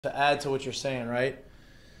to add to what you're saying, right?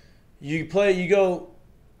 You go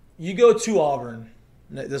to Auburn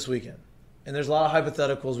this weekend, and there's a lot of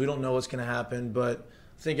hypotheticals. We don't know what's going to happen, but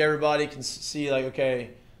I think everybody can see, like, okay,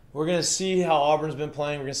 we're going to see how Auburn's been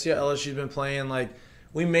playing. We're going to see how LSU's been playing. Like,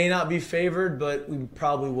 we may not be favored, but we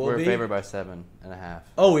probably will be. We're favored by 7.5.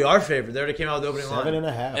 Oh, we are favored. They already came out with the opening line.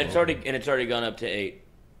 7.5. And it's already gone up to 8.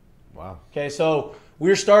 Wow. Okay, so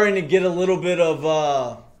we're starting to get a little bit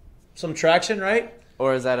of some traction, right?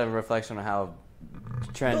 Or is that a reflection of how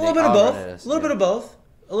trending A little bit of Auburn both. is? A little bit of both.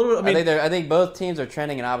 A little bit. I think both teams are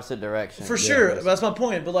trending in opposite directions. For sure, that's my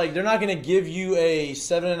point. But like, they're not going to give you a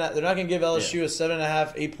 7.5. They're not going to give LSU a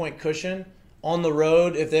 7.5, 8-point cushion on the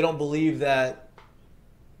road if they don't believe that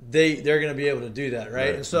they're going to be able to do that,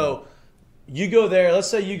 right? And so you go there. Let's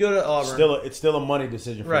say you go to Auburn. It's still a money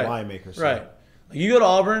decision for line makers. So. Right. You go to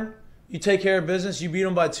Auburn. You take care of business. You beat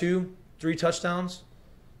them by 2, 3 touchdowns.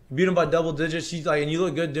 You beat them by double digits. And you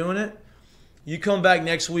look good doing it. You come back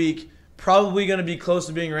next week. Probably going to be close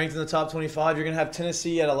to being ranked in the top 25. You're going to have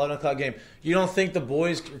Tennessee at 11 o'clock game. You don't think the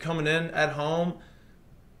boys are coming in at home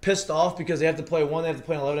pissed off because they have to play one? They have to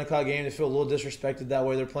play an 11 o'clock game. They feel a little disrespected that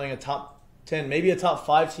way. They're playing a top 10, maybe a top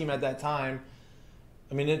 5 team at that time.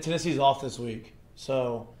 I mean, Tennessee's off this week.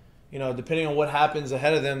 So, depending on what happens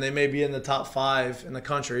ahead of them, they may be in the top 5 in the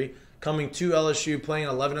country. Coming to LSU, playing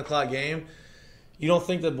an 11 o'clock game. You don't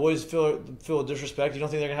think the boys feel disrespect? You don't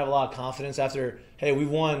think they're going to have a lot of confidence after, hey, we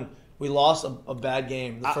lost a bad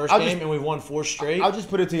game the first game, and we won 4 straight. I'll just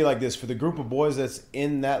put it to you like this. For the group of boys that's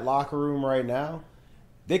in that locker room right now,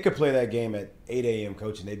 they could play that game at 8 a.m.,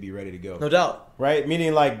 coach, and they'd be ready to go. No doubt. Right?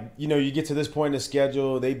 Meaning, like, you get to this point in the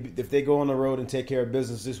schedule, if they go on the road and take care of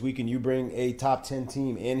business this week and you bring a top 10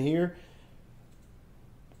 team in here,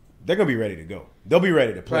 they're going to be ready to go. They'll be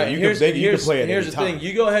ready to play. Right. You can play at Here's any the time. thing.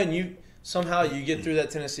 You go ahead and you get through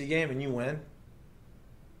that Tennessee game and you win.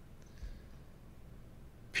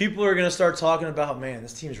 People are going to start talking about, man,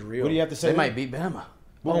 this team's real. What do you have to say? They might beat Bama.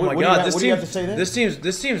 Oh my God! What do you have to say then? This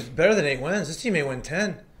team's better than 8 wins. This team may win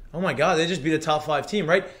 10. Oh my God! They just beat a top 5 team,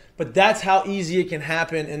 right? But that's how easy it can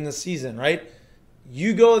happen in the season, right?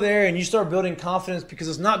 You go there and you start building confidence because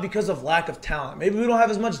it's not because of lack of talent. Maybe we don't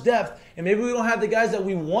have as much depth, and maybe we don't have the guys that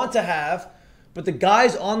we want to have. But the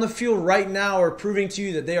guys on the field right now are proving to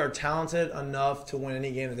you that they are talented enough to win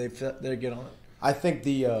any game that they get on it. I think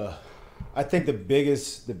the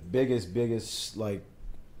biggest like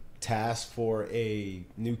task for a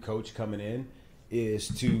new coach coming in is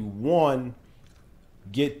to, one,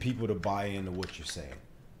 get people to buy into what you're saying.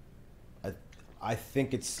 I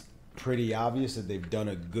think it's pretty obvious that they've done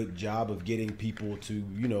a good job of getting people to,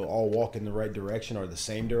 all walk in the right direction or the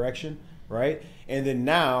same direction, right? And then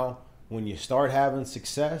now, when you start having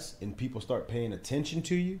success and people start paying attention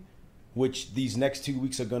to you, which these next 2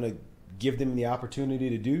 weeks are going to give them the opportunity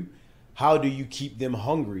to do, how do you keep them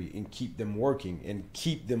hungry and keep them working and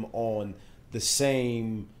keep them on the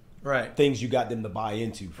same things you got them to buy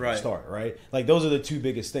into from the start, right? Like, those are the 2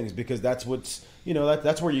 biggest things, because that's what's,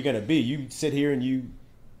 that's where you're going to be. You sit here and you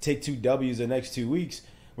take 2 W's the next 2 weeks.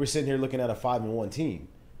 We're sitting here looking at a 5-1 team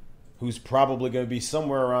who's probably going to be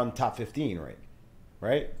somewhere around top 15,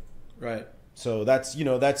 right? Right. So that's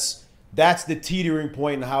the teetering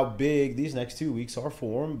point and how big these next 2 weeks are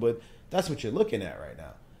for them. But that's what you're looking at right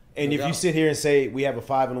now. And if you sit here and say we have a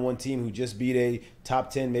 5-1 team who just beat a top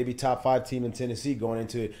 10, maybe top 5 team in Tennessee going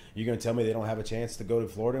into it, you're going to tell me they don't have a chance to go to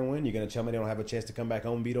Florida and win? You're going to tell me they don't have a chance to come back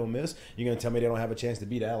home and beat Ole Miss? You're going to tell me they don't have a chance to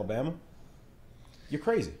beat Alabama? You're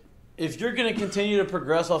crazy. If you're going to continue to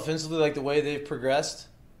progress offensively like the way they've progressed,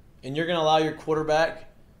 and you're going to allow your quarterback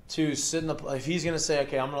to sit in the, if he's going to say,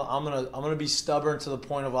 okay, I'm gonna be stubborn to the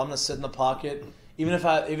point of I'm going to sit in the pocket, even if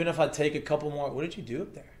I take a couple more. What did you do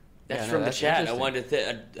up there? That's from the chat. I wanted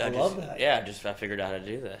to. I love that. Yeah, I figured out how to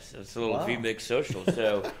do this. It's a little VMix social.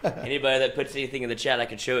 So anybody that puts anything in the chat, I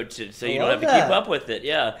can show it to, so you don't have to keep up with it.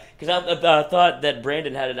 Yeah, because I thought that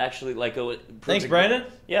Brandon had it actually like a. Thanks, Brandon.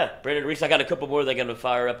 Yeah, Brandon Reese. I got a couple more that I'm gonna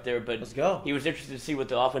fire up there, but let's go. He was interested to see what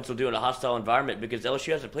the offense will do in a hostile environment because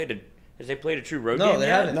LSU hasn't played Has they played a true road game? No, they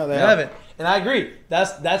haven't. No, they haven't. And I agree.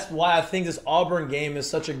 That's why I think this Auburn game is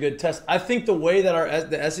such a good test. I think the way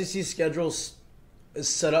that the SEC schedule is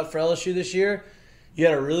set up for LSU this year, you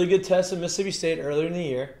had a really good test at Mississippi State earlier in the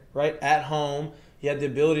year, right? At home, you had the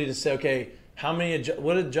ability to say, okay,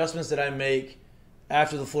 what adjustments did I make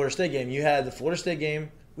after the Florida State game? You had the Florida State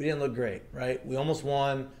game. We didn't look great, right? We almost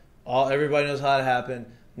won. Everybody knows how it happened.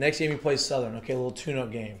 Next game, you play Southern. Okay, a little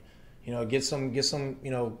tune-up game. Get some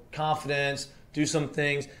confidence, do some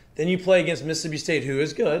things. Then you play against Mississippi State, who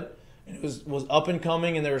is good, and it was up and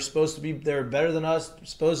coming, and they were better than us,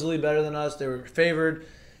 supposedly better than us. They were favored.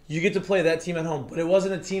 You get to play that team at home. But it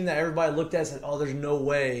wasn't a team that everybody looked at and said, oh, there's no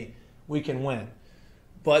way we can win.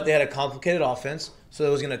 But they had a complicated offense, so it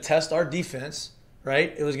was going to test our defense,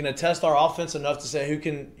 right? It was going to test our offense enough to say who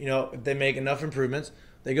can, if they make enough improvements,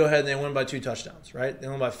 they go ahead and they win by 2 touchdowns, right? They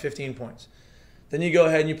win by 15 points. Then you go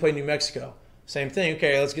ahead and you play New Mexico. Same thing.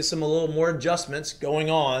 Okay, let's get a little more adjustments going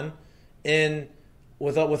on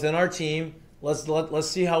within our team. Let's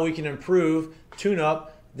see how we can improve, tune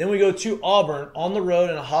up. Then we go to Auburn on the road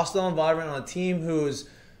in a hostile environment on a team who's,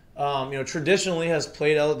 traditionally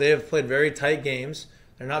they have played very tight games.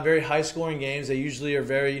 They're not very high-scoring games. They usually are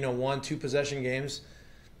very, 1-2 possession games.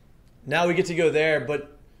 Now we get to go there,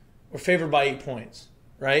 but we're favored by 8 points,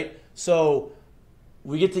 right? So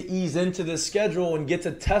we get to ease into this schedule and get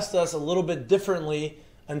to test us a little bit differently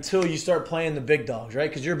until you start playing the big dogs, right?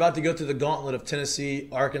 Because you're about to go through the gauntlet of Tennessee,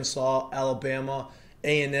 Arkansas, Alabama,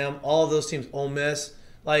 A&M, all of those teams, Ole Miss.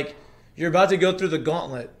 Like, you're about to go through the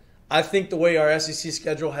gauntlet. I think the way our SEC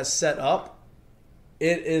schedule has set up,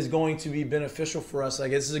 it is going to be beneficial for us.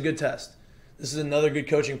 Like, this is a good test. This is another good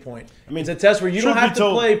coaching point. I mean, it's a test where you don't have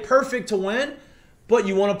to play perfect to win, but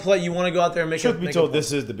you want to play. You want to go out there and make. Truth be told,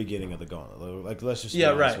 this is the beginning of the gauntlet. Like, let's just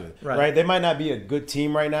right. They might not be a good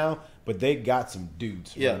team right now, but they got some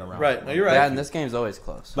dudes running around. Right. No, you're right. Yeah, and this game's always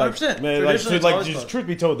close. 100%. Truth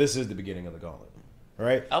be told, this is the beginning of the gauntlet.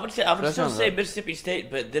 Right. I would still say Mississippi State,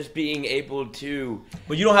 but this being able to.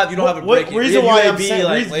 But you don't have a break. Reason why I'm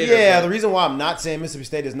saying the reason why I'm not saying Mississippi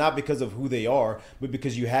State is not because of who they are, but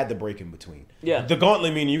because you had the break in between. Yeah. The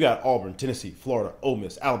gauntlet meaning you got Auburn, Tennessee, Florida, Ole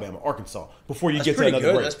Miss, Alabama, Arkansas before you get to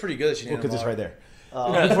another break. That's pretty good. Because it's right there.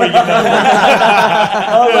 Before you get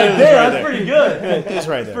that's pretty good. It's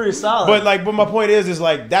right there. It's pretty solid. But my point is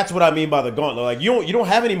that's what I mean by the gauntlet. Like you don't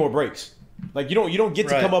have any more breaks. Like you don't get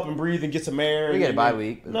to come up and breathe and get some air. We get a bye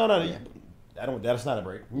week. No. Yeah. That's not a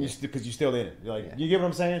break because you're still in it. You get what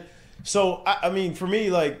I'm saying? So I mean, for me,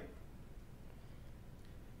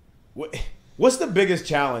 what's the biggest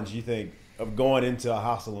challenge you think of going into a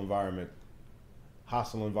hostile environment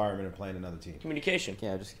and playing another team? Communication.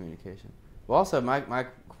 Yeah, just communication. Well, also my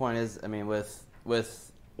point is, I mean, with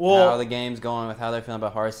how the game's going, with how they're feeling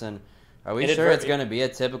about Harsin. Are we sure it's going to be a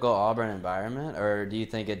typical Auburn environment, or do you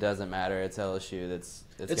think it doesn't matter? It's LSU. It's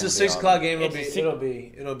a 6 o'clock game. It'll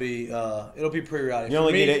be pretty rowdy. You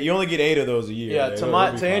only get 8 of those a year. Yeah.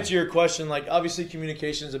 To answer your question, obviously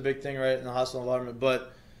communication is a big thing, right, in a hostile environment.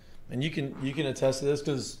 And you can attest to this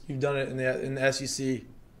because you've done it in the SEC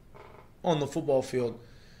on the football field.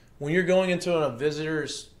 When you're going into a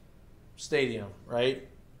visitor's stadium, right?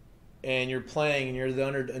 And you're playing, and you're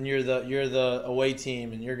the away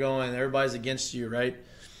team, and you're going. Everybody's against you, right?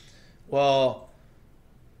 Well,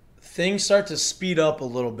 things start to speed up a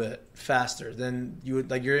little bit faster than you would.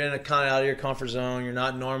 Like you're in a kind of out of your comfort zone. You're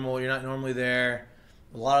not normal. You're not normally there.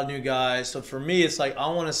 A lot of new guys. So for me, it's I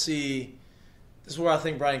want to see. This is where I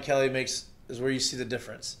think Brian Kelly is where you see the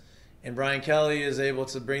difference. And Brian Kelly is able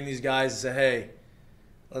to bring these guys and say, "Hey,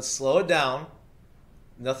 let's slow it down.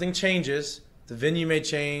 Nothing changes." The venue may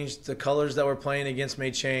change. The colors that we're playing against may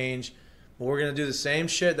change. But we're going to do the same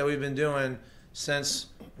shit that we've been doing since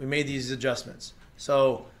we made these adjustments.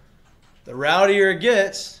 So the rowdier it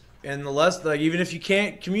gets, and the less, even if you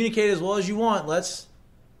can't communicate as well as you want, let's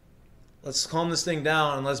calm this thing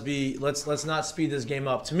down and let's not speed this game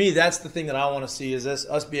up. To me, that's the thing that I want to see is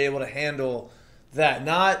us be able to handle that.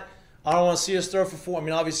 I don't want to see us throw for 4. I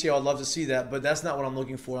mean, obviously, I would love to see that, but that's not what I'm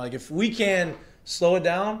looking for. If we can slow it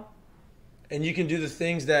down, and you can do the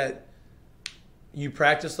things that you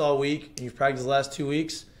practiced all week, and you've practiced the last 2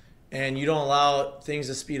 weeks, and you don't allow things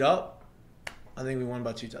to speed up, I think we won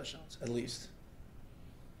by 2 touchdowns, at least.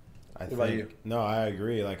 What about you? No, I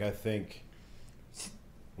agree. I think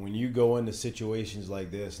when you go into situations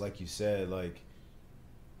like this, like you said,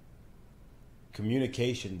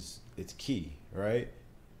 communications, it's key, right?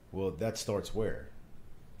 Well, that starts where?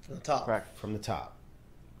 From the top. From the top.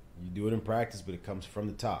 You do it in practice, but it comes from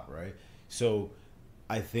the top, right? So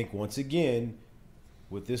I think, once again,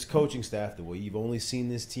 with this coaching staff, the way you've only seen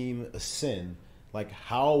this team ascend,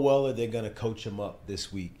 how well are they going to coach them up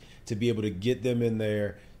this week to be able to get them in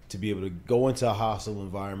there, to be able to go into a hostile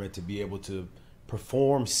environment, to be able to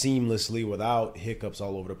perform seamlessly without hiccups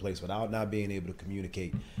all over the place, without not being able to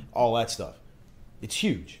communicate, all that stuff. It's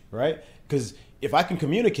huge, right? Because if I can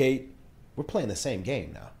communicate, we're playing the same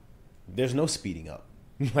game now. There's no speeding up.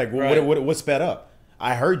 What sped up?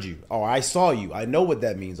 I heard you. Oh, I saw you. I know what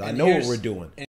that means. I know what we're doing.